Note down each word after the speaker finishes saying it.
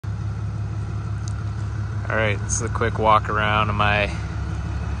Alright, this is a quick walk around of my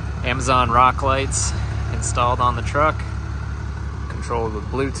Amazon rock lights installed on the truck, controlled with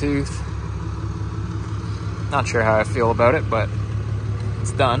Bluetooth. Not sure how I feel about it, but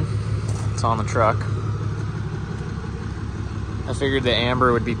it's done. It's on the truck. I figured the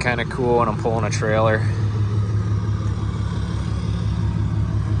amber would be kind of cool when I'm pulling a trailer.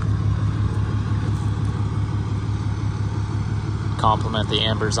 Complement the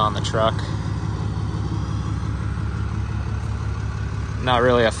ambers on the truck. Not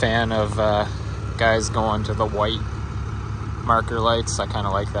really a fan of guys going to the white marker lights. I kind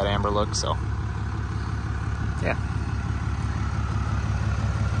of like that amber look, so yeah.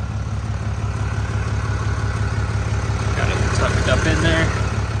 Got it tucked up in there.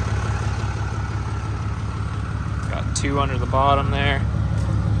 Got two under the bottom there,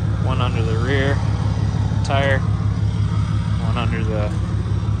 one under the rear tire, one under the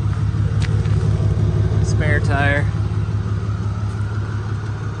spare tire.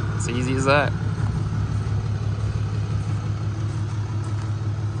 It's easy as that.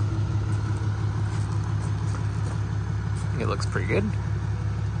 I think it looks pretty good.